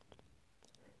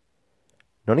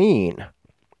No niin,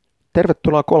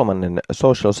 tervetuloa kolmannen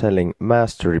Social Selling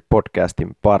Mastery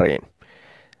podcastin pariin.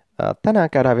 Tänään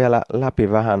käydään vielä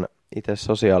läpi vähän itse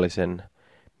sosiaalisen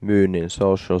myynnin,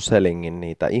 social sellingin,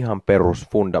 niitä ihan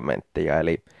perusfundamentteja.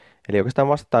 Eli oikeastaan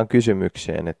vastataan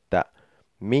kysymykseen, että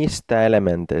mistä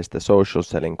elementeistä social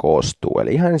selling koostuu.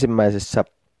 Eli ihan ensimmäisessä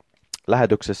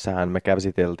lähetyksessähän me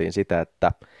käsiteltiin sitä,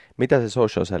 että mitä se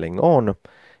social selling on,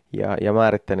 ja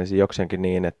määrittelisin jokseenkin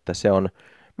niin, että se on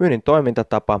myynnin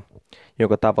toimintatapa,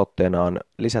 jonka tavoitteena on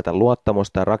lisätä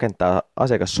luottamusta ja rakentaa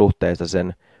asiakassuhteista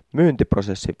sen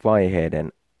myyntiprosessin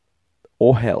vaiheiden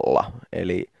ohella.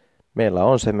 Eli meillä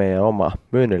on se meidän oma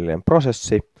myynnillinen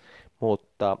prosessi,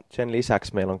 mutta sen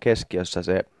lisäksi meillä on keskiössä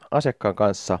se asiakkaan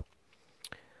kanssa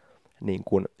niin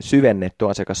kuin syvennetty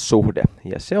asiakassuhde.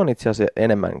 Ja se on itse asiassa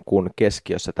enemmän kuin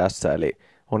keskiössä tässä. Eli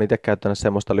olen itse käyttänyt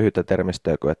semmoista lyhyttä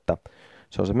termistöä kuin, että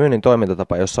se on se myynnin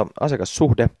toimintatapa, jossa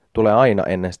asiakassuhde tulee aina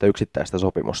ennen sitä yksittäistä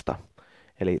sopimusta.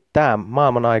 Eli tämä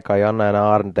maailman aika ei anna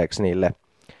enää anteeksi niille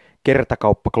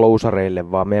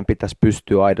kertakauppaklousareille, vaan meidän pitäisi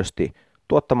pystyä aidosti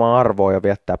tuottamaan arvoa ja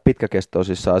viettää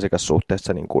pitkäkestoisissa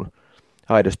asiakassuhteissa niin kuin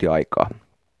aidosti aikaa.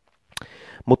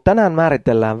 Mutta tänään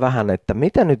määritellään vähän, että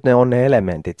mitä nyt ne on ne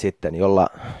elementit sitten,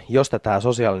 josta tämä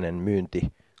sosiaalinen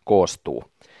myynti koostuu.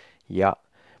 Ja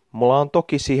mulla on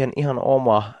toki siihen ihan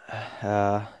oma,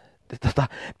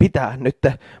 pitää nyt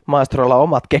maastroilla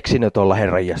omat keksinnöt olla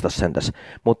herranjestas sentäs.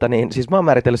 Mutta niin, siis mä oon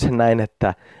määritellyt sen näin,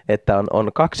 että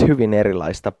on kaksi hyvin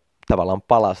erilaista tavallaan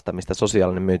palasta, mistä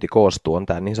sosiaalinen myynti koostuu. On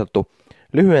tämä niin sanottu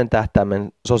lyhyen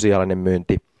tähtäimen sosiaalinen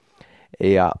myynti.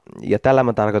 Ja tällä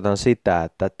mä tarkoitan sitä,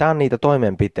 että tämä on niitä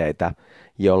toimenpiteitä,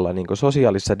 jolla niin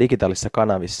sosiaalisissa digitaalisissa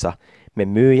kanavissa me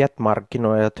myyjät,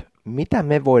 markkinoijat, mitä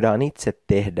me voidaan itse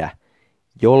tehdä,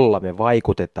 jolla me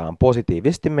vaikutetaan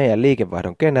positiivisesti meidän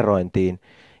liikevaihdon generointiin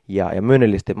ja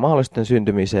myynnillisten mahdollisten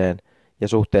syntymiseen ja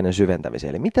suhteiden syventämiseen.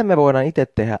 Eli mitä me voidaan itse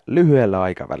tehdä lyhyellä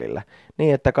aikavälillä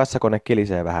niin, että kassakone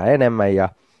kilisee vähän enemmän ja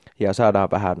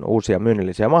saadaan vähän uusia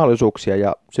myynnillisiä mahdollisuuksia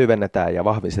ja syvennetään ja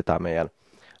vahvistetaan meidän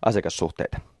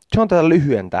asiakassuhteita. Se on tätä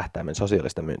lyhyen tähtäimen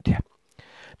sosiaalista myyntiä.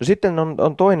 No sitten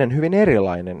on toinen hyvin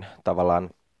erilainen tavallaan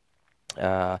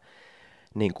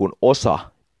niin kuin osa,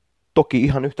 toki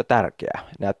ihan yhtä tärkeää,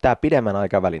 tämä pidemmän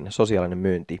aikavälin sosiaalinen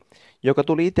myynti, joka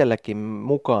tuli itsellekin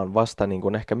mukaan vasta niin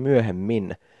kuin ehkä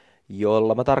myöhemmin,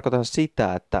 jolla mä tarkoitan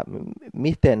sitä, että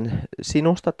miten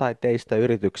sinusta tai teistä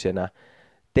yrityksenä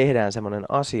tehdään semmoinen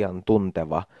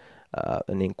asiantunteva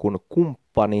niin kuin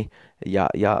kumppani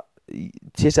ja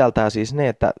sisältää siis ne,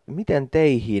 että miten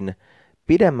teihin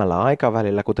pidemmällä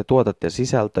aikavälillä, kun te tuotatte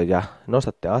sisältöjä,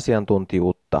 nostatte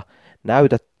asiantuntijuutta,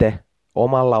 näytätte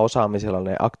omalla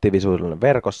osaamisellanne aktiivisuudella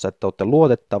verkossa, että olette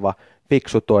luotettava,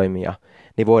 fiksu toimija,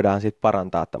 niin voidaan sitten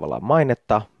parantaa tavallaan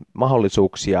mainetta,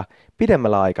 mahdollisuuksia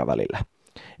pidemmällä aikavälillä.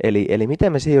 Eli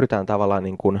miten me siirrytään tavallaan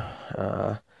niin kuin,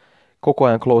 koko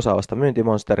ajan closeaavasta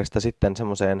myyntimonsterista sitten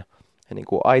semmoiseen niin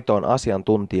kuin aitoon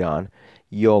asiantuntijaan,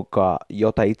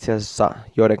 jota itse asiassa,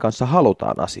 joiden kanssa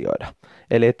halutaan asioida.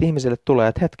 Eli että ihmiselle tulee,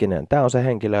 että hetkinen, tämä on se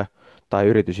henkilö tai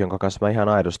yritys, jonka kanssa mä ihan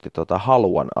aidosti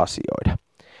haluan asioida.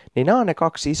 Niin nämä on ne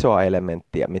kaksi isoa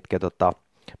elementtiä, mitkä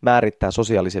määrittää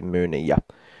sosiaalisen myynnin.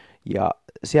 Ja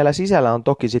siellä sisällä on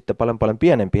toki sitten paljon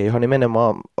pienempiä, johon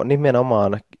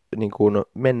nimenomaan niin kuin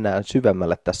mennään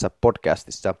syvemmälle tässä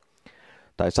podcastissa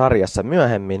tai sarjassa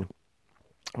myöhemmin.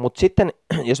 Mutta sitten,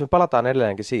 jos me palataan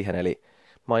edelleenkin siihen, eli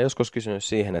mä oon joskus kysynyt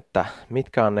siihen, että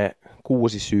mitkä on ne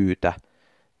 6 syytä,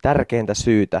 tärkeintä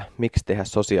syytä, miksi tehdä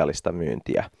sosiaalista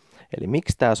myyntiä. Eli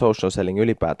miksi tämä social selling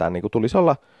ylipäätään niin kuin tulisi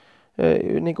olla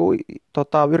niin kuin,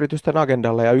 yritysten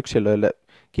agendalla ja yksilöille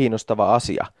kiinnostava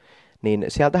asia. Niin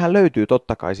sieltähän löytyy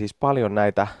totta kai siis paljon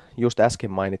näitä just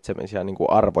äsken mainitsemisia niin kuin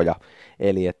arvoja.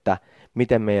 Eli että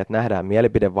miten meidät nähdään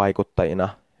mielipidevaikuttajina,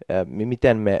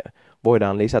 miten me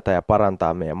voidaan lisätä ja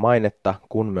parantaa meidän mainetta,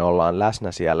 kun me ollaan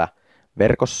läsnä siellä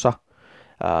verkossa,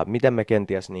 miten me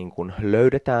kenties niin kuin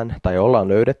löydetään tai ollaan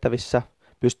löydettävissä,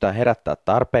 pystytään herättämään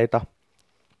tarpeita.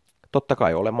 Totta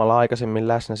kai olemalla aikaisemmin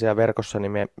läsnä siellä verkossa,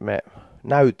 niin me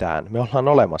näytään, me ollaan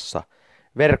olemassa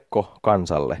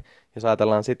verkkokansalle. Jos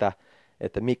ajatellaan sitä,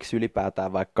 että miksi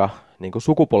ylipäätään vaikka niin kuin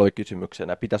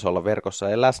sukupolvikysymyksenä pitäisi olla verkossa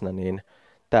ja läsnä, niin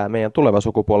tämä meidän tuleva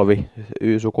sukupolvi,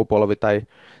 Y-sukupolvi tai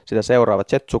sitä seuraava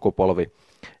Z-sukupolvi,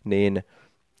 niin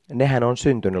nehän on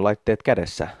syntynyt laitteet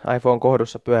kädessä, iPhone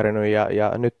kohdussa pyörinyt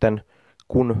ja nytten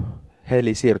kun he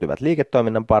siirtyvät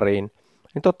liiketoiminnan pariin,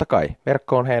 niin totta kai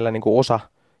verkko on heillä niin kuin osa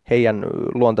heidän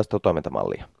luontaista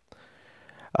toimintamallia.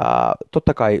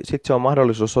 Totta kai sitten se on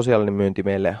mahdollisuus sosiaalinen myynti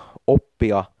meille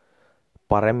oppia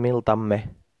paremmiltamme.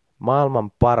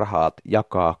 Maailman parhaat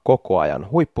jakaa koko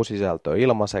ajan huippusisältöä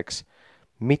ilmaiseksi,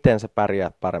 miten sä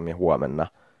pärjäät paremmin huomenna.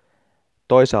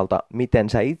 toisaalta miten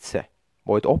sä itse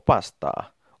voit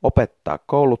opettaa,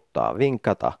 kouluttaa,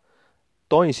 vinkata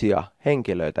toisia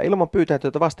henkilöitä ilman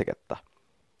pyytäytynyttä vastiketta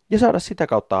ja saada sitä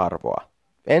kautta arvoa.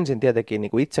 Ensin tietenkin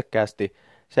niin kuin itsekkäästi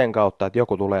sen kautta, että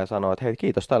joku tulee ja sanoo, että hei,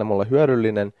 kiitos, tää oli mulle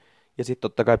hyödyllinen. Ja sitten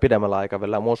totta kai pidemmällä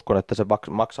aikavälillä mä uskon, että se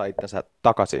maksaa itsensä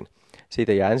takaisin.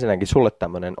 Siitä jää ensinnäkin sulle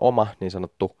tämmöinen oma niin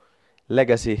sanottu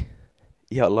legacy,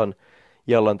 jolloin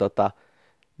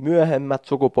myöhemmät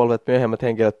sukupolvet, myöhemmät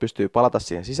henkilöt pystyy palata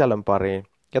siihen sisällön pariin.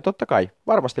 Ja totta kai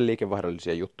varmasti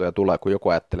liikevaihdollisia juttuja tulee, kun joku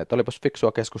ajattelee, että olipas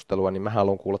fiksua keskustelua, niin mä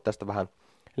haluan kuulla tästä vähän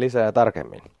lisää ja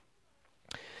tarkemmin.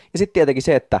 Ja sitten tietenkin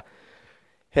se, että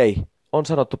hei, on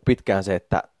sanottu pitkään se,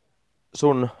 että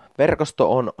sun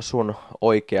verkosto on sun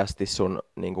oikeasti sun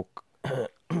niinku,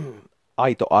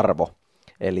 aito arvo.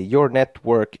 Eli your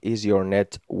network is your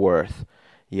net worth.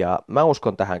 Ja mä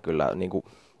uskon tähän kyllä niinku,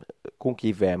 kun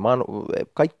kiveen.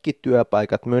 Kaikki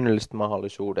työpaikat, myynnilliset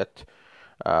mahdollisuudet,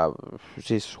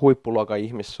 siis huippuluokan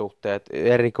ihmissuhteet,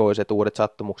 erikoiset uudet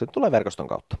sattumukset tulee verkoston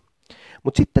kautta.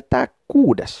 Mutta sitten tämä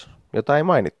 6, jota ei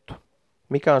mainittu,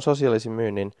 mikä on sosiaalisen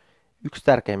myynnin yksi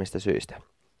tärkeimmistä syistä.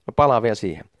 Mä palaan vielä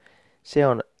siihen. Se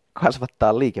on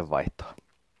kasvattaa liikevaihtoa.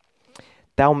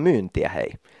 Tämä on myyntiä,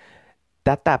 hei.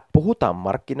 Tätä puhutaan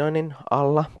markkinoinnin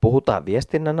alla, puhutaan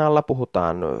viestinnän alla,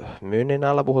 puhutaan myynnin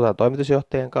alla, puhutaan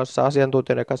toimitusjohtajien kanssa,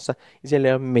 asiantuntijoiden kanssa, ja siellä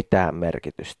ei ole mitään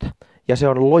merkitystä. Ja se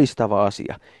on loistava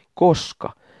asia, koska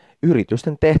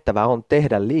yritysten tehtävä on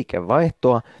tehdä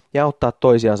liikevaihtoa ja auttaa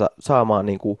toisiansa saamaan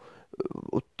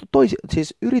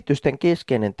siis yritysten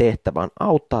keskeinen tehtävä on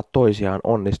auttaa toisiaan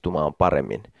onnistumaan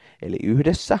paremmin. Eli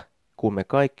yhdessä, kun me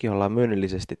kaikki ollaan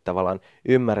myynnillisesti tavallaan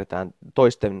ymmärretään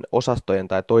toisten osastojen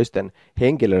tai toisten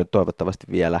henkilöiden toivottavasti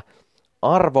vielä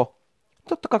arvo,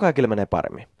 totta kai kaikille menee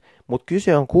paremmin. Mutta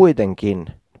kyse on kuitenkin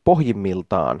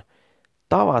pohjimmiltaan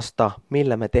tavasta,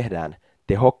 millä me tehdään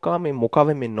tehokkaammin,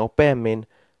 mukavimmin, nopeammin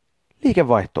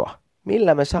liikevaihtoa.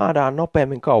 Millä me saadaan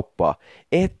nopeammin kauppaa.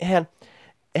 Eihän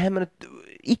mä nyt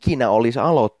ikinä olisi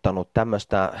aloittanut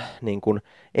tämmöistä niin kuin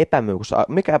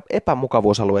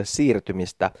epämukavuusalueen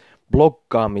siirtymistä,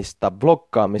 blokkaamista,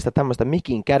 tämmöistä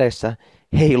mikin kädessä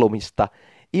heilumista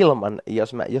ilman,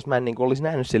 jos mä en niin kuin olisi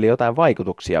nähnyt sille jotain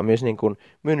vaikutuksia myös niin kuin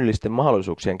myynnillisten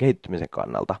mahdollisuuksien kehittymisen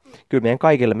kannalta.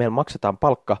 Kyllä meillä maksetaan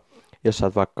palkka, jos sä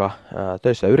oot vaikka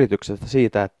töissä yrityksestä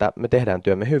siitä, että me tehdään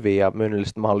työmme hyvin ja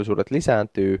myynnilliset mahdollisuudet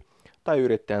lisääntyy, tai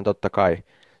yrittäjän totta kai.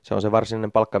 Se on se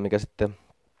varsinainen palkka,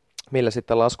 millä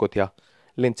sitten laskut ja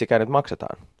lintsikäynnit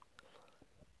maksetaan.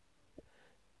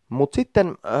 Mutta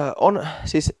sitten on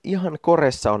siis ihan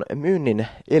koressa on myynnin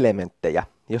elementtejä,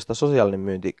 josta sosiaalinen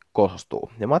myynti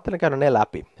koostuu. Ja mä ajattelen käydä ne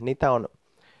läpi. Niitä on,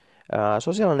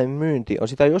 sosiaalinen myynti on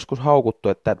sitä joskus haukuttu,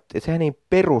 että sehän ei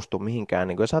perustu mihinkään.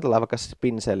 Niin jos ajatellaan vaikka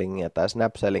spinsellingiä tai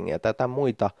snapsellingiä tai jotain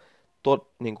muita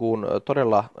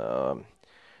todella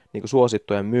niin kuin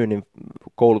suosittuja myynnin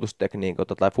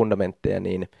koulutustekniikoita tai fundamentteja,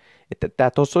 niin että tämä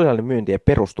sosiaalinen myynti ei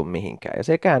perustu mihinkään. Ja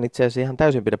sekään itse asiassa ihan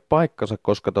täysin pidä paikkansa,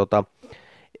 koska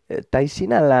tämä ei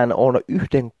sinällään ole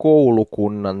yhden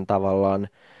koulukunnan tavallaan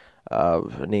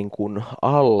niin kuin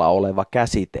alla oleva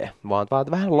käsite, vaan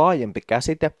vähän laajempi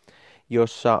käsite,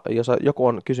 jossa joku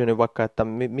on kysynyt vaikka, että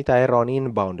mitä eroa on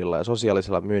inboundilla ja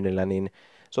sosiaalisella myynnillä, niin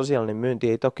sosiaalinen myynti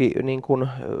ei toki niin kuin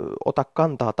ota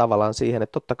kantaa tavallaan siihen,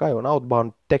 että totta kai on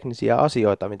outbound teknisiä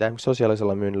asioita, mitä esimerkiksi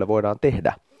sosiaalisella myynnillä voidaan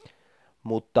tehdä,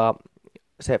 mutta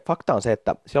se fakta on se,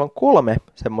 että siellä on 3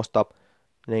 semmoista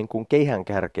niin kuin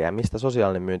keihäänkärkeä, mistä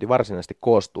sosiaalinen myynti varsinaisesti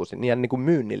koostuu niin kuin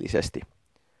myynnillisesti.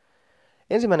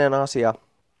 Ensimmäinen asia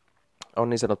on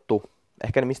niin sanottu,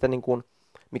 ehkä mistä niin kuin,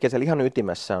 mikä siellä ihan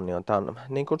ytimessä on, niin tämä on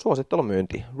niin kuin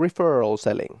suosittelumyynti, referral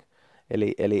selling,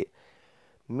 eli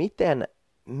miten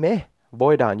me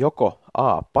voidaan joko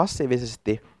A,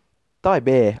 passiivisesti tai B,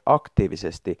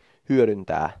 aktiivisesti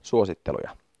hyödyntää suositteluja.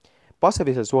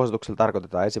 Passiivisella suosituksella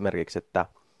tarkoitetaan esimerkiksi, että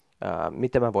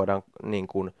miten me voidaan niin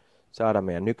kuin, saada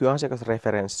meidän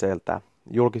nykyasiakasreferensseiltä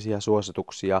julkisia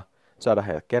suosituksia, saada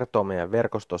heidät kertoa meidän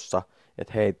verkostossa,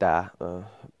 että hei, tämä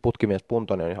putkimies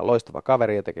Puntonen on ihan loistava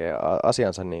kaveri ja tekee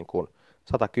asiansa niin kuin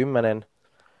 110.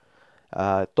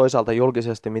 Toisaalta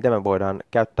julkisesti, miten me voidaan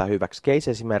käyttää hyväksi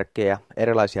case-esimerkkejä,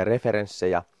 erilaisia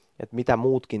referenssejä, että mitä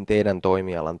muutkin teidän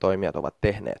toimialan toimijat ovat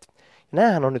tehneet. Ja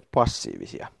näähän on nyt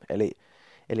passiivisia,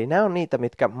 eli nämä on niitä,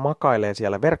 mitkä makailee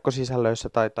siellä verkkosisällöissä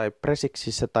tai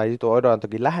presiksissä tai voidaan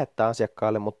toki lähettää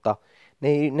asiakkaille, mutta ne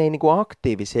ei niin kuin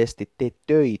aktiivisesti tee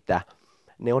töitä.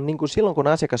 Ne on niin kuin silloin, kun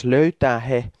asiakas löytää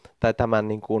tai tämän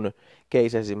niin kuin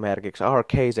case esimerkiksi Our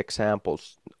Case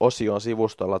Examples -osion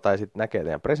sivustolla tai sitten näkee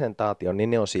teidän presentaation, niin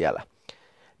ne on siellä.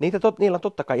 Niillä on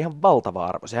totta kai ihan valtava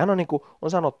arvo. Sehän on, niin kuin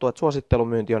on sanottu, että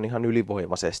suosittelumyynti on ihan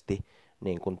ylivoimaisesti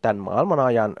niin kuin tämän maailman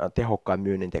ajan tehokkain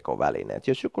myynnin tekoväline. Et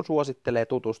jos joku suosittelee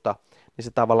tutusta, niin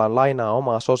se tavallaan lainaa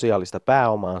omaa sosiaalista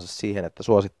pääomaansa siihen, että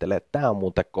suosittelee, että tämä on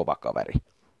muuten kova kaveri.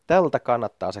 Tältä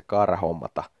kannattaa se kaara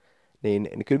hommata. Niin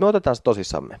kyllä me otetaan se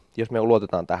tosissamme, jos me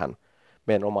luotetaan tähän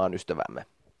meidän omaan ystävämme.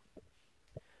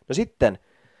 No sitten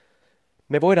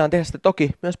me voidaan tehdä sitä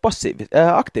toki myös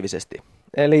aktiivisesti.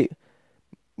 Eli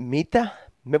mitä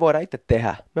me voidaan itse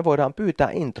tehdä? Me voidaan pyytää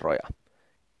introja,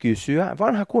 kysyä.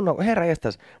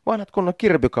 Vanhat kunnon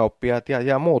kirpykauppiaat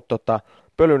ja muut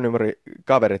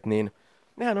pölynymärikaverit, niin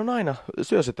nehän on aina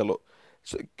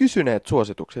kysyneet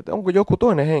suositukset. Onko joku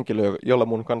toinen henkilö, jolta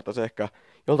mun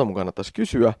kannattaisi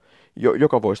kysyä,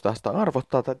 joka voisi tästä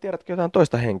arvostaa, tai tiedätkö jotain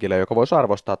toista henkilöä, joka voisi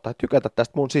arvostaa tai tykätä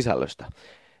tästä mun sisällöstä.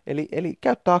 Eli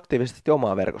käyttää aktiivisesti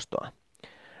omaa verkostoa.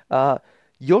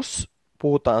 Jos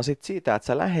puhutaan sit siitä, että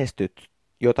sä lähestyt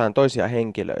jotain toisia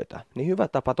henkilöitä, niin hyvä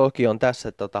tapa toki on tässä,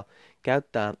 että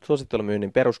käyttää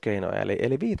suosittelumyynnin peruskeinoja,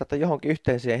 eli viitata johonkin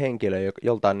yhteiseen henkilöön,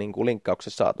 jolta on niin kuin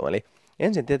linkkauksessa saatu. Eli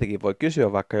ensin tietenkin voi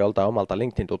kysyä vaikka joltain omalta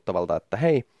LinkedIn-tuttavalta, että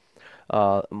hei,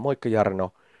 moikka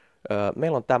Jarno,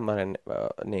 meillä on tämmöinen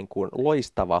niin kuin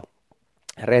loistava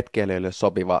retkeilijöille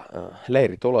sopiva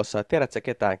leiri tulossa. Tiedätkö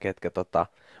ketään, ketkä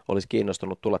olisi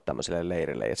kiinnostunut tulla tämmöiselle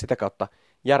leirille, ja sitä kautta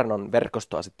Jarnon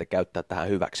verkostoa sitten käyttää tähän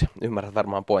hyväksi. Ymmärrät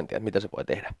varmaan pointia, että mitä se voi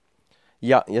tehdä.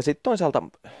 Ja sitten toisaalta,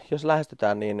 jos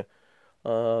lähestytään, niin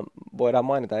voidaan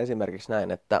mainita esimerkiksi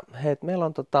näin, että hei, meillä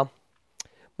on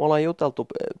me ollaan juteltu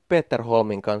Peter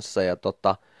Holmin kanssa, ja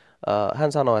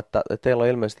hän sanoi, että teillä on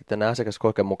ilmeisesti tänne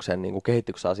asiakaskokemuksen niin kuin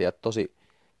kehityksen asiat tosi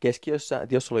keskiössä,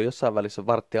 että jos sulla on jossain välissä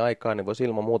vartti aikaa, niin voisi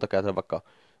ilman muuta käydä vaikka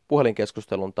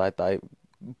puhelinkeskustelun tai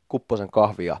kupposen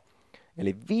kahvia.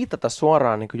 Eli viitata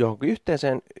suoraan niin kuin johonkin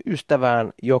yhteiseen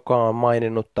ystävään, joka on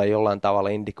maininnut tai jollain tavalla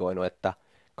indikoinut, että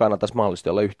kannattaisi mahdollisesti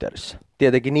olla yhteydessä.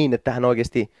 Tietenkin niin, että hän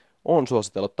oikeasti on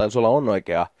suositellut tai sulla on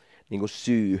oikea niin kuin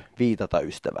syy viitata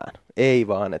ystävään. Ei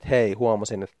vaan, että hei,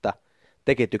 huomasin, että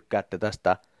tekin tykkäätte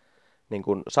tästä niin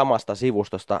kuin samasta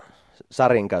sivustosta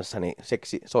Sarin kanssa, niin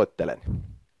seksi soittelen.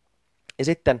 Ja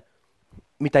sitten,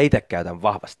 mitä itse käytän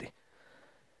vahvasti.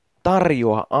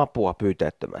 Tarjoa apua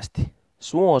pyyteettömästi.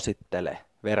 Suosittele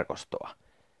verkostoa.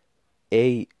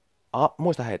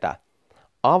 Muista heitä,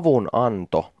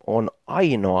 avunanto on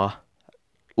ainoa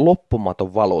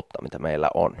loppumaton valuutta, mitä meillä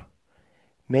on.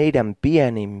 Meidän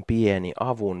pieni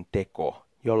avun teko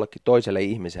jollekin toiselle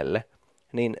ihmiselle,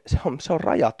 niin se on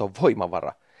rajaton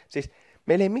voimavara. Siis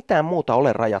meillä ei mitään muuta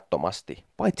ole rajattomasti,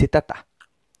 paitsi tätä.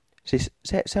 Siis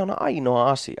se on ainoa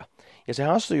asia. Ja se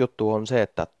hassu juttu on se,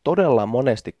 että todella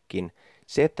monestikin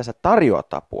se, että sä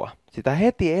tarjoat apua, sitä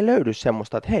heti ei löydy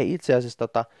semmoista, että hei, itse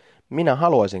asiassa minä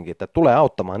haluaisinkin, että tulee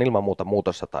auttamaan ilman muuta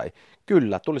muutossa, tai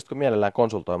kyllä, tulisitko mielellään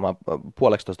konsultoimaan 1,5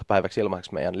 päiväksi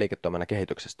ilmaiseksi meidän liiketoiminnan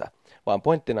kehityksestä, vaan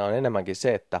pointtina on enemmänkin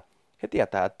se, että he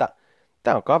tietää, että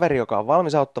tämä on kaveri, joka on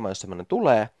valmis auttamaan, jos semmoinen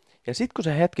tulee, ja sitten kun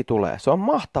se hetki tulee, se on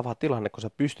mahtava tilanne, kun sä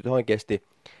pystyt oikeasti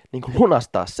niin kuin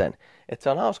lunastaa sen, että se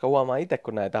on hauska huomaa itse,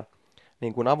 kun näitä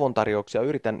niin kuin avuntarjouksia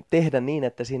yritän tehdä niin,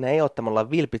 että siinä ei ole tämmöllä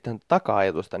vilpitöntä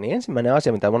taka-ajatusta, niin ensimmäinen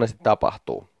asia, mitä monesti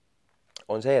tapahtuu,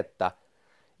 on se, että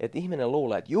ihminen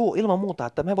luulee, että juu, ilman muuta,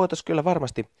 että me voitaisiin kyllä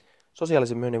varmasti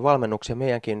sosiaalisen myynnin valmennuksia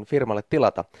meidänkin firmalle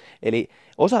tilata. Eli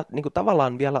osa niin kuin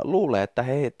tavallaan vielä luulee, että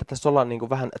hei, että tässä ollaan niin kuin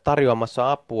vähän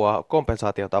tarjoamassa apua,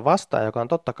 kompensaatiota vastaan, joka on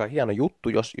totta kai hieno juttu,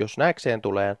 jos näikseen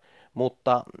tulee,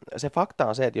 mutta se fakta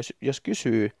on se, että jos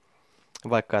kysyy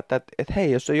vaikka, että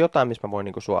hei, jos on jotain, missä mä voin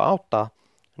niin kuin sua auttaa,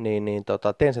 niin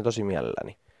teen sen tosi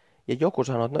mielelläni. Ja joku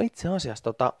sanoo, että no itse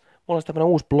asiassa, mulla on tämmöinen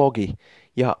uusi blogi,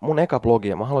 ja mun eka blogi,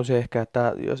 ja mä haluaisin ehkä,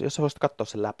 että jos sä voisit katsoa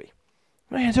sen läpi.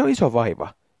 No eihän se ole iso vaiva.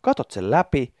 Katot sen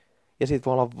läpi, ja siitä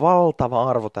voi olla valtava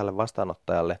arvo tälle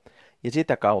vastaanottajalle, ja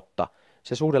sitä kautta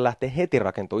se suhde lähtee heti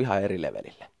rakentumaan ihan eri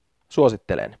levelille.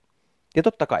 Suosittelen. Ja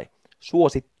totta kai,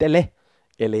 suosittele.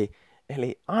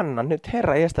 Eli anna nyt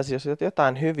herra estäsi, jos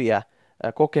jotain hyviä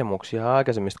kokemuksia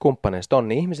aikaisemmista kumppaneista on,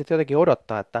 niin ihmiset jotenkin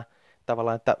odottaa, että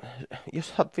tavallaan, että jos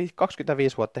sä oot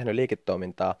 25 vuotta tehnyt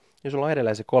liiketoimintaa, ja sulla on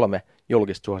edelleen se 3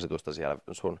 julkista suositusta siellä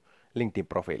sun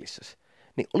LinkedIn-profiilissasi,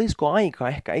 niin olisiko aika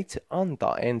ehkä itse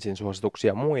antaa ensin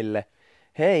suosituksia muille?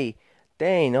 Hei,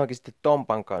 tein oikeasti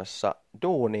Tompan kanssa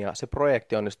duunia, se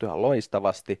projekti onnistui ihan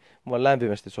loistavasti, voin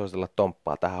lämpimästi suositella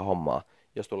Tomppaa tähän hommaan,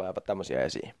 jos tulee aivan tämmöisiä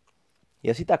esiin.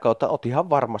 Ja sitä kautta oot ihan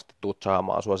varmasti tuut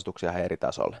saamaan suosituksia eri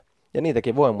tasolle. Ja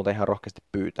niitäkin voi muuten ihan rohkeasti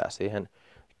pyytää. Siihen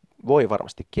voi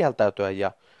varmasti kieltäytyä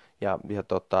ja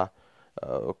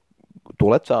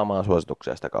tulet saamaan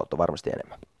suosituksia sitä kautta varmasti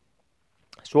enemmän.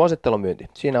 Suosittelumyynti.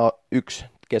 Siinä on yksi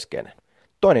keskeinen.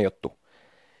 Toinen juttu.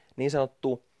 Niin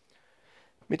sanottu,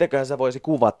 mitäköhän se voisi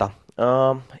kuvata?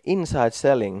 Inside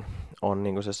selling on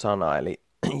niin kuin se sana. Eli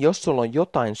jos sulla on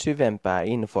jotain syvempää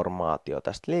informaatiota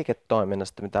tästä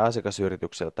liiketoiminnasta, mitä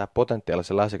asiakasyrityksellä tai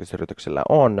potentiaalisella asiakasyrityksellä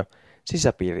on,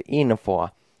 sisäpiiri-infoa,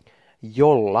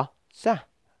 jolla sä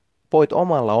voit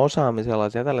omalla osaamisella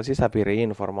ja tällä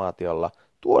sisäpiiri-informaatiolla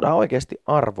tuoda oikeasti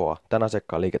arvoa tämän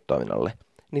asiakkaan liiketoiminnalle,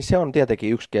 niin se on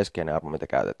tietenkin yksi keskeinen arvo, mitä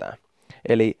käytetään.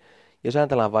 Eli jos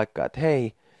ajatellaan vaikka, että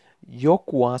hei,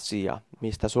 joku asia,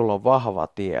 mistä sulla on vahva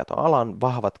tieto, alan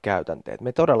vahvat käytänteet,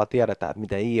 me todella tiedetään, että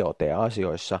miten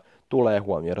IoT-asioissa tulee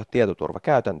huomioida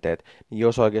tietoturvakäytänteet, niin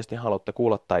jos oikeasti haluatte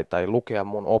kuulla tai lukea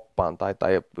mun oppaan, tai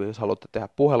jos haluatte tehdä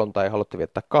puhelun tai haluatte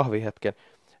viettää kahvihetken,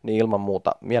 niin ilman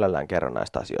muuta mielellään kerron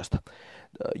näistä asioista.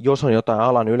 Jos on jotain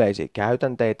alan yleisiä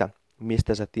käytänteitä,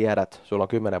 mistä sä tiedät, sulla on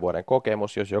 10 vuoden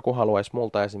kokemus, jos joku haluaisi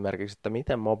multa esimerkiksi, että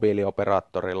miten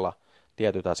mobiilioperaattorilla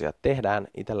tietyt asiat tehdään,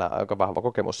 itsellä aika vahva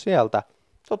kokemus sieltä,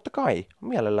 totta kai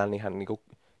mielellään ihan niin kuin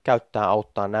käyttää,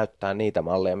 auttaa, näyttää niitä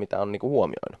malleja, mitä on niin kuin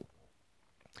huomioinut.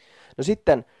 No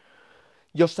sitten,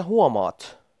 jos sä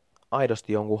huomaat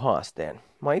aidosti jonkun haasteen,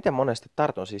 mä itse monesti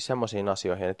tartun siis semmoisiin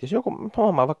asioihin, että jos joku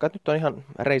huomaa vaikka, että nyt on ihan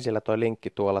reisillä toi linkki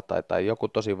tuolla tai joku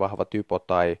tosi vahva typo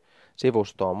tai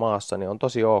sivusto on maassa, niin on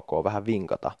tosi ok vähän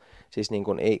vinkata. Siis niin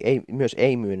kuin myös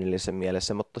ei-myynnillisessä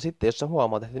mielessä, mutta sitten jos sä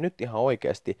huomaat, että nyt ihan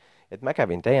oikeasti, että mä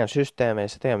kävin teidän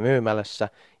systeemeissä, teidän myymälässä,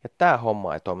 ja tää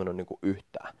homma ei toiminut niin kuin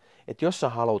yhtään. Että jos sä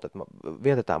haluat, että me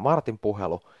vietetään vartin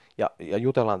puhelu ja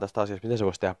jutellaan tästä asiasta, miten se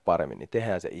voisi tehdä paremmin, niin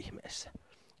tehdään se ihmeessä.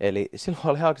 Eli silloin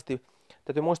oli oikeasti,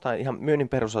 täytyy muistaa ihan myynnin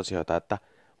perusasioita, että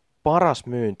paras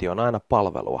myynti on aina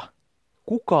palvelua.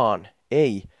 Kukaan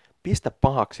ei pistä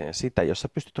pahakseen sitä, jos sä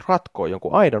pystyt ratkoa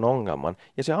jonkun aidon ongelman,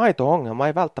 ja se aito ongelma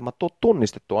ei välttämättä ole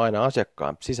tunnistettu aina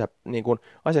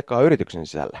asiakkaan yrityksen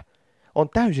sisällä. On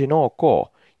täysin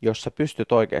ok, jos sä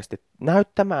pystyt oikeasti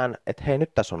näyttämään, että hei,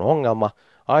 nyt tässä on ongelma,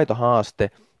 aito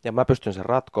haaste, ja mä pystyn sen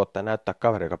ratkoa tai näyttää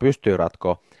kaveri, joka pystyy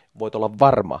ratkoa, voit olla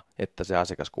varma, että se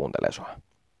asiakas kuuntelee sua.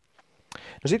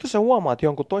 No sit jos sä huomaat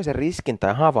jonkun toisen riskin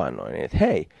tai havainnoinnin, että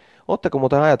hei, ootteko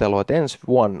muuten ajatellut, että ensi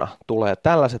vuonna tulee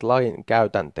tällaiset lajin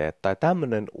käytänteet tai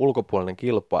tämmöinen ulkopuolinen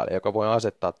kilpailija, joka voi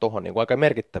asettaa tuohon niin aika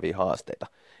merkittäviä haasteita,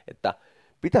 että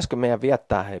pitäisikö meidän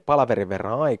viettää palaverin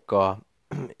verran aikaa,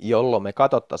 jolloin me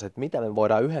katsottaisiin, että mitä me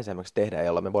voidaan yhdessä tehdä,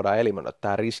 jolla me voidaan eliminoida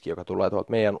tämä riski, joka tulee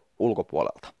tuolta meidän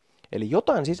ulkopuolelta. Eli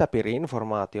jotain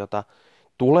sisäpiiri-informaatiota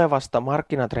tulevasta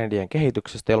markkinatrendien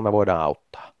kehityksestä, jolla me voidaan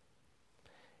auttaa.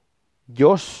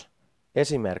 Jos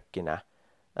esimerkkinä,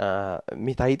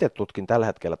 mitä itse tutkin tällä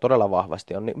hetkellä todella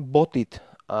vahvasti, on niin botit,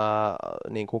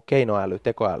 niin kuin keinoäly,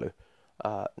 tekoäly.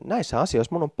 Näissä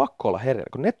asioissa mun on pakko olla herellä,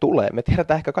 kun ne tulee. Me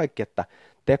tiedetään ehkä kaikki, että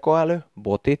tekoäly,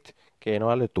 botit,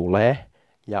 keinoäly tulee,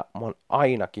 ja mä oon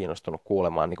aina kiinnostunut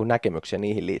kuulemaan niin kuin näkemyksiä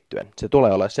niihin liittyen. Se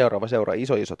tulee olla seuraava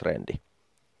iso trendi.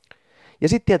 Ja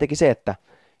sitten tietenkin se, että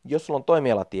jos sulla on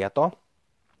toimialatietoa,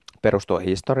 perustuen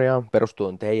historiaan,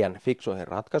 perustuen teidän fiksuihin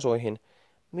ratkaisuihin,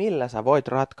 millä sä voit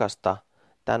ratkaista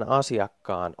tämän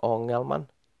asiakkaan ongelman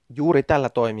juuri tällä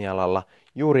toimialalla,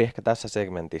 juuri ehkä tässä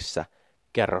segmentissä,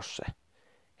 kerro se.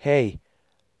 Hei,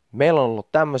 meillä on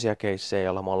ollut tämmöisiä keissejä,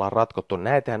 joilla me ollaan ratkottu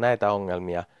näitä ja näitä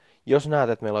ongelmia. Jos näet,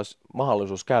 että meillä olisi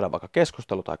mahdollisuus käydä vaikka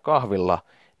keskustelu tai kahvilla,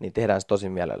 niin tehdään se tosi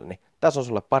mielelläni. Tässä on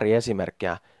sulle pari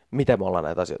esimerkkiä, miten me ollaan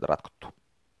näitä asioita ratkottu.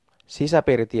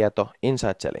 Sisäpiiritieto,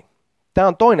 inside selling. Tämä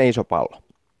on toinen iso pallo.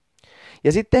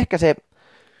 Ja sitten ehkä se,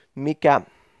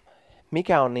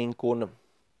 mikä on niin kuin,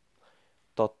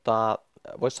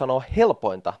 voisi sanoa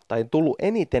helpointa tai tullut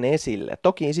eniten esille.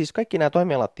 Toki siis kaikki nämä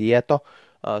toimialatieto,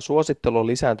 suosittelu on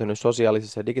lisääntynyt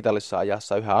sosiaalisessa ja digitaalisessa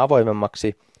ajassa yhä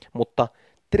avoimemmaksi, mutta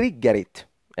triggerit,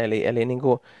 eli niin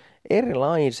kuin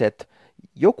erilaiset,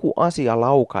 joku asia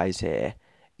laukaisee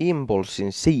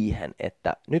impulssin siihen,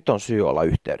 että nyt on syy olla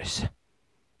yhteydessä.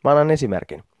 Mä annan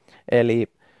esimerkin. Eli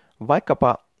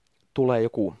vaikkapa tulee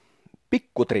joku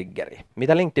pikkutriggeri,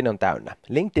 mitä LinkedIn on täynnä.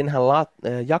 LinkedInhän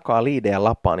jakaa liidejä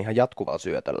lapaan ihan jatkuvalla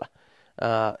syötöllä.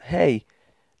 Hei,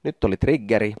 nyt oli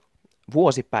triggeri,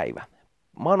 vuosipäivä.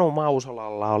 Manu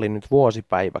Mausolalla oli nyt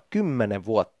vuosipäivä, 10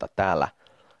 vuotta täällä,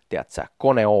 tiedätkö,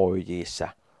 Kone Oyj:ssä.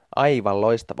 Aivan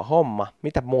loistava homma.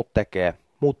 Mitä muut tekee?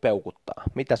 Muut peukuttaa.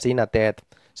 Mitä sinä teet?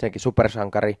 Senkin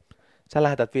supersankari. Sä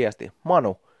lähetät viesti.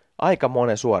 Manu, aika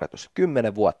monen suoritus.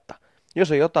 10 vuotta.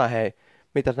 Jos on jotain, hei,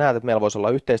 mitä näet, että meillä voisi olla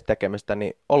yhteistekemistä,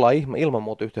 niin ollaan ilman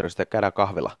muuta yhteydessä, käydään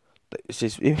kahvilla.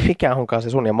 Siis mikä onkaan se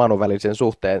sun ja Manun välisen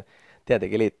suhteen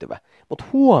tietenkin liittyvä. Mutta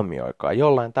huomioikaa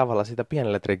jollain tavalla sitä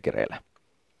pienellä triggereillä.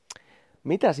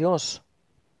 Mitäs jos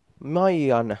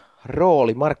Maijan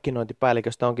rooli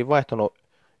markkinointipäälliköstä onkin vaihtunut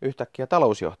yhtäkkiä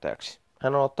talousjohtajaksi?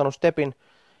 Hän on ottanut stepin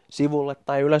sivulle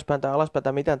tai ylöspäin tai alaspäin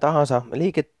tai miten tahansa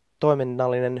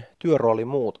liiketoiminnallinen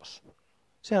työroolimuutos.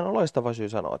 Sehän on loistava syy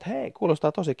sanoa, että hei,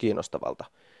 kuulostaa tosi kiinnostavalta.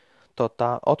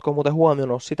 Ootko muuten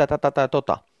huomioinut sitä, tätä tai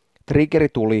tota? Triggeri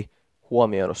tuli,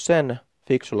 huomioinut sen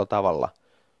fiksulla tavalla.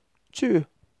 Syy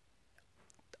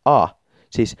A.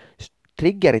 Siis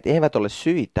triggerit eivät ole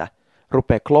syitä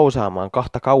rupea klousaamaan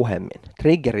kahta kauhemmin.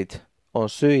 Triggerit on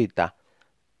syitä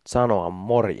sanoa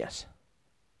morjes.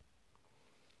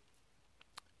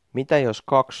 Mitä jos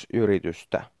 2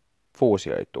 yritystä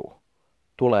fuusioituu?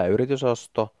 Tulee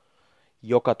yritysosto,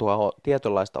 joka tuo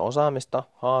tietynlaista osaamista,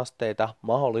 haasteita,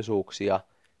 mahdollisuuksia.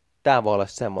 Tämä voi olla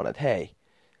semmoinen, että hei,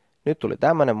 nyt tuli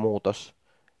tämmöinen muutos,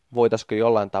 voitaisiko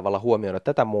jollain tavalla huomioida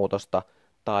tätä muutosta,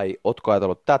 tai ootko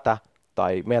ajatellut tätä,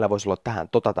 tai meillä voisi olla tähän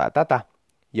tota tai tätä,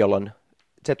 jolloin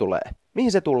se tulee.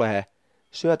 Mihin se tulee?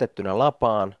 Syötettynä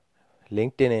lapaan,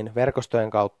 LinkedInin verkostojen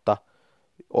kautta,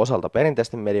 osalta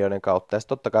perinteisten medioiden kautta, ja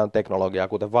sitten totta kai on teknologiaa,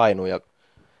 kuten Vainu ja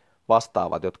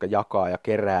vastaavat, jotka jakaa ja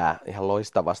kerää ihan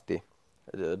loistavasti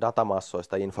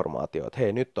datamassoista informaatiota.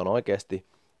 Hei, nyt on oikeasti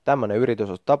tämmöinen yritys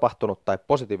on tapahtunut, tai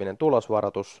positiivinen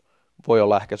tulosvaroitus voi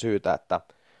olla ehkä syytä, että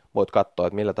voit katsoa,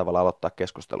 että millä tavalla aloittaa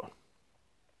keskustelun.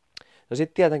 No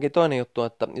sitten tietenkin toinen juttu,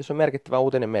 että jos on merkittävä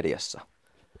uutinen mediassa,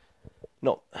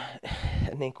 no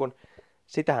niin kun,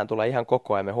 sitähän tulee ihan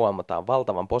koko ajan, me huomataan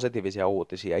valtavan positiivisia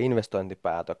uutisia,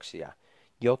 investointipäätöksiä,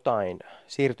 jotain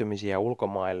siirtymisiä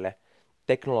ulkomaille,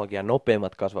 teknologian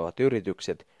nopeimmat kasvavat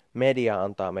yritykset, media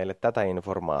antaa meille tätä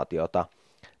informaatiota,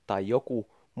 tai joku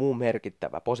muu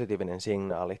merkittävä positiivinen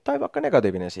signaali, tai vaikka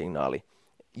negatiivinen signaali,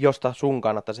 josta sun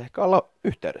kannattaisi ehkä olla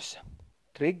yhteydessä.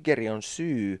 Triggeri on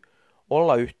syy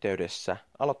olla yhteydessä,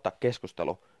 aloittaa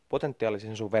keskustelu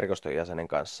potentiaalisen sun verkoston jäsenen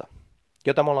kanssa,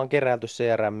 jota me ollaan keräilty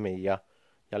CRMiin ja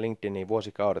LinkedIniin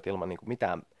vuosikaudet ilman niin kuin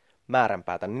mitään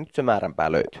määränpäätä, niin nyt se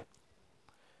määränpää löytyy.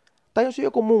 Tai jos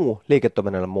joku muu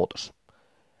liiketoiminnallinen muutos.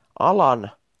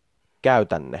 Alan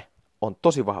käytänne on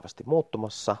tosi vahvasti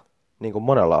muuttumassa, niin kuin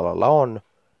monella alalla on.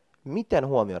 Miten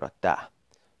huomioida tämä?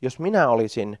 Jos minä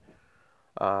olisin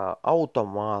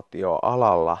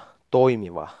automaatioalalla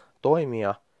toimiva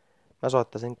toimija, mä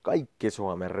soittaisin kaikki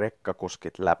Suomen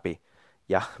rekkakuskit läpi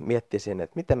ja miettisin,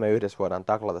 että miten me yhdessä voidaan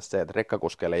taklata se, että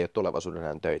rekkakuskeille ei ole tulevaisuuden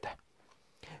enää töitä.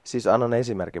 Siis annan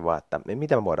esimerkin vaan, että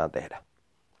mitä me voidaan tehdä.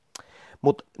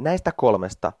 Mutta näistä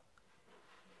kolmesta,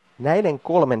 näiden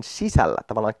kolmen sisällä,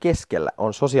 tavallaan keskellä,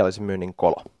 on sosiaalisen myynnin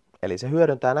kolo. Eli se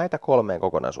hyödyntää näitä kolmeen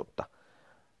kokonaisuutta.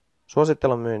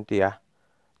 Suosittelumyyntiä,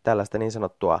 tällaista niin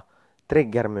sanottua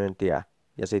trigger-myyntiä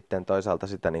ja sitten toisaalta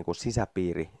sitä niin kuin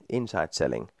sisäpiiri, inside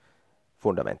selling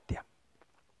fundamenttia.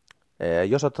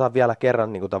 Jos otetaan vielä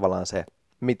kerran niin kuin tavallaan se,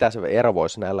 mitä se ero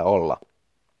voisi näillä olla.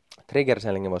 Trigger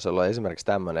selling voisi olla esimerkiksi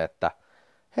tämmöinen, että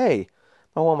hei,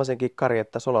 mä huomasinkin, Kari,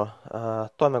 että sulla on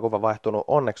toimenkuva vaihtunut,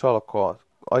 onneksi olkoon,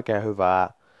 oikein hyvää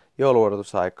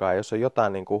jouluodotusaikaa. Jos on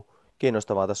jotain niin kuin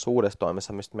kiinnostavaa tässä uudessa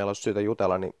toimessa, mistä meillä olisi syytä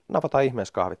jutella, niin napataan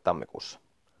ihmeessä kahvit tammikuussa.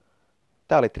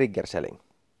 Tämä oli trigger selling,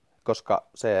 koska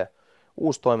se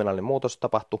uusi toiminnallinen muutos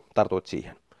tapahtui, tartuit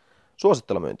siihen.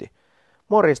 Suosittelumyynti.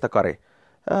 Morjesta, Kari.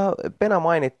 Pena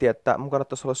mainitti, että mun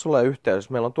kannattaisi olla sulle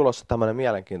yhteydessä. Meillä on tulossa tämmöinen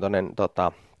mielenkiintoinen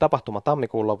tapahtuma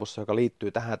tammikuun lopussa, joka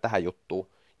liittyy tähän juttuun.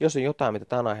 Jos on jotain, mitä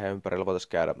tämän aiheen ympärillä voitaisiin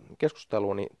käydä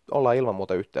keskustelua, niin ollaan ilman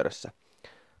muuta yhteydessä.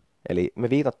 Eli me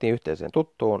viitattiin yhteiseen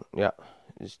tuttuun ja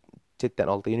sitten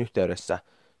oltiin yhteydessä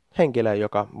henkilöön,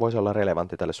 joka voisi olla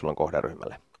relevantti tälle sulle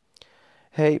kohderyhmälle.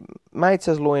 Hei, mä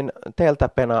itse asiassa luin teiltä,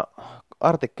 Pena,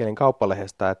 artikkelin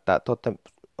Kauppalehdestä, että te olette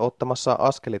ottamassa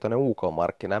askeli tuonne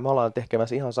UK-markkinaan, ja me ollaan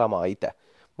tekemässä ihan samaa itse.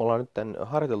 Me ollaan nyt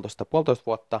harjoiteltu sitä 1,5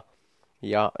 vuotta,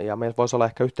 ja meillä voisi olla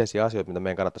ehkä yhteisiä asioita, mitä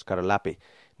meidän kannattaisi käydä läpi,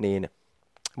 niin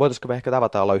voitaisiko me ehkä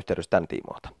tavata olla yhteydessä tämän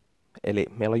tiimoilta. Eli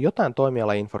meillä on jotain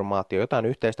toimialainformaatiota, jotain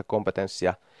yhteistä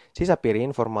kompetenssia,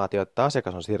 sisäpiiri-informaatiota, että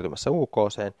asiakas on siirtymässä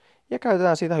UK:seen, ja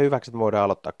käytetään sitä hyväksi, että me voidaan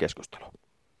aloittaa keskustelu.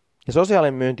 Ja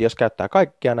sosiaalinen myynti, jos käyttää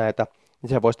kaikkia näitä, niin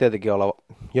se voisi tietenkin olla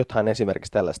jotain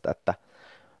esimerkiksi tällaista, että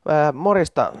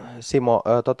morjesta, Simo,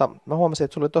 mä huomasin,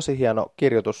 että sulla oli tosi hieno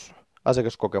kirjoitus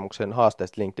asiakaskokemuksen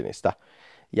haasteista LinkedInistä,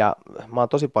 ja mä oon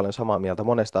tosi paljon samaa mieltä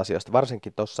monesta asiasta,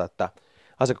 varsinkin tuossa, että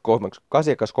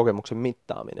asiakaskokemuksen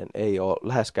mittaaminen ei ole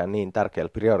läheskään niin tärkeällä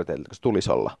prioriteetilla, kun se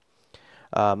tulisi olla.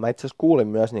 Mä itse asiassa kuulin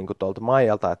myös niin tuolta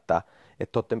Maijalta, että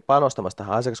olette panostamassa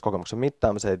tähän asiakaskokemuksen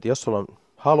mittaamiseen, että jos sulla on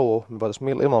halua, me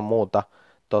voitaisiin ilman muuta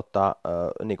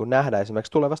niin nähdä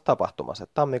esimerkiksi tulevassa tapahtumassa.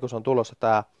 Että tammikuussa on tulossa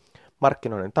tämä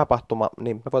markkinoinnin tapahtuma,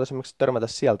 niin me voitaisiin esimerkiksi törmätä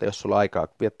sieltä, jos sulla on aikaa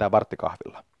viettää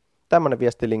varttikahvilla. Tämmöinen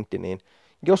viesti LinkedIniin.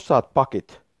 Jos saat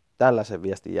pakit tällaisen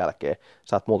viestin jälkeen,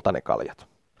 saat multa ne kaljat.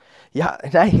 Ja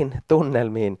näihin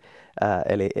tunnelmiin,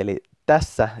 eli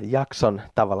tässä jakson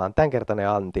tavallaan tämänkertainen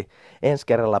anti. Ensi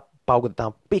kerralla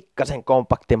paukutetaan pikkasen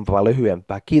kompaktimpaa,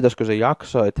 lyhyempää. Kiitos, kun sä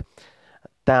jaksoit.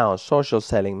 Tämä on Social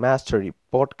Selling Mastery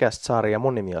podcast-sarja.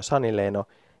 Mun nimi on Sani Leino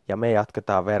ja me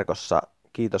jatketaan verkossa.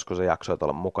 Kiitos, kun sä jaksoit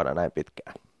olla mukana näin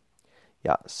pitkään.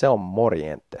 Ja se on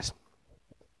morjentes.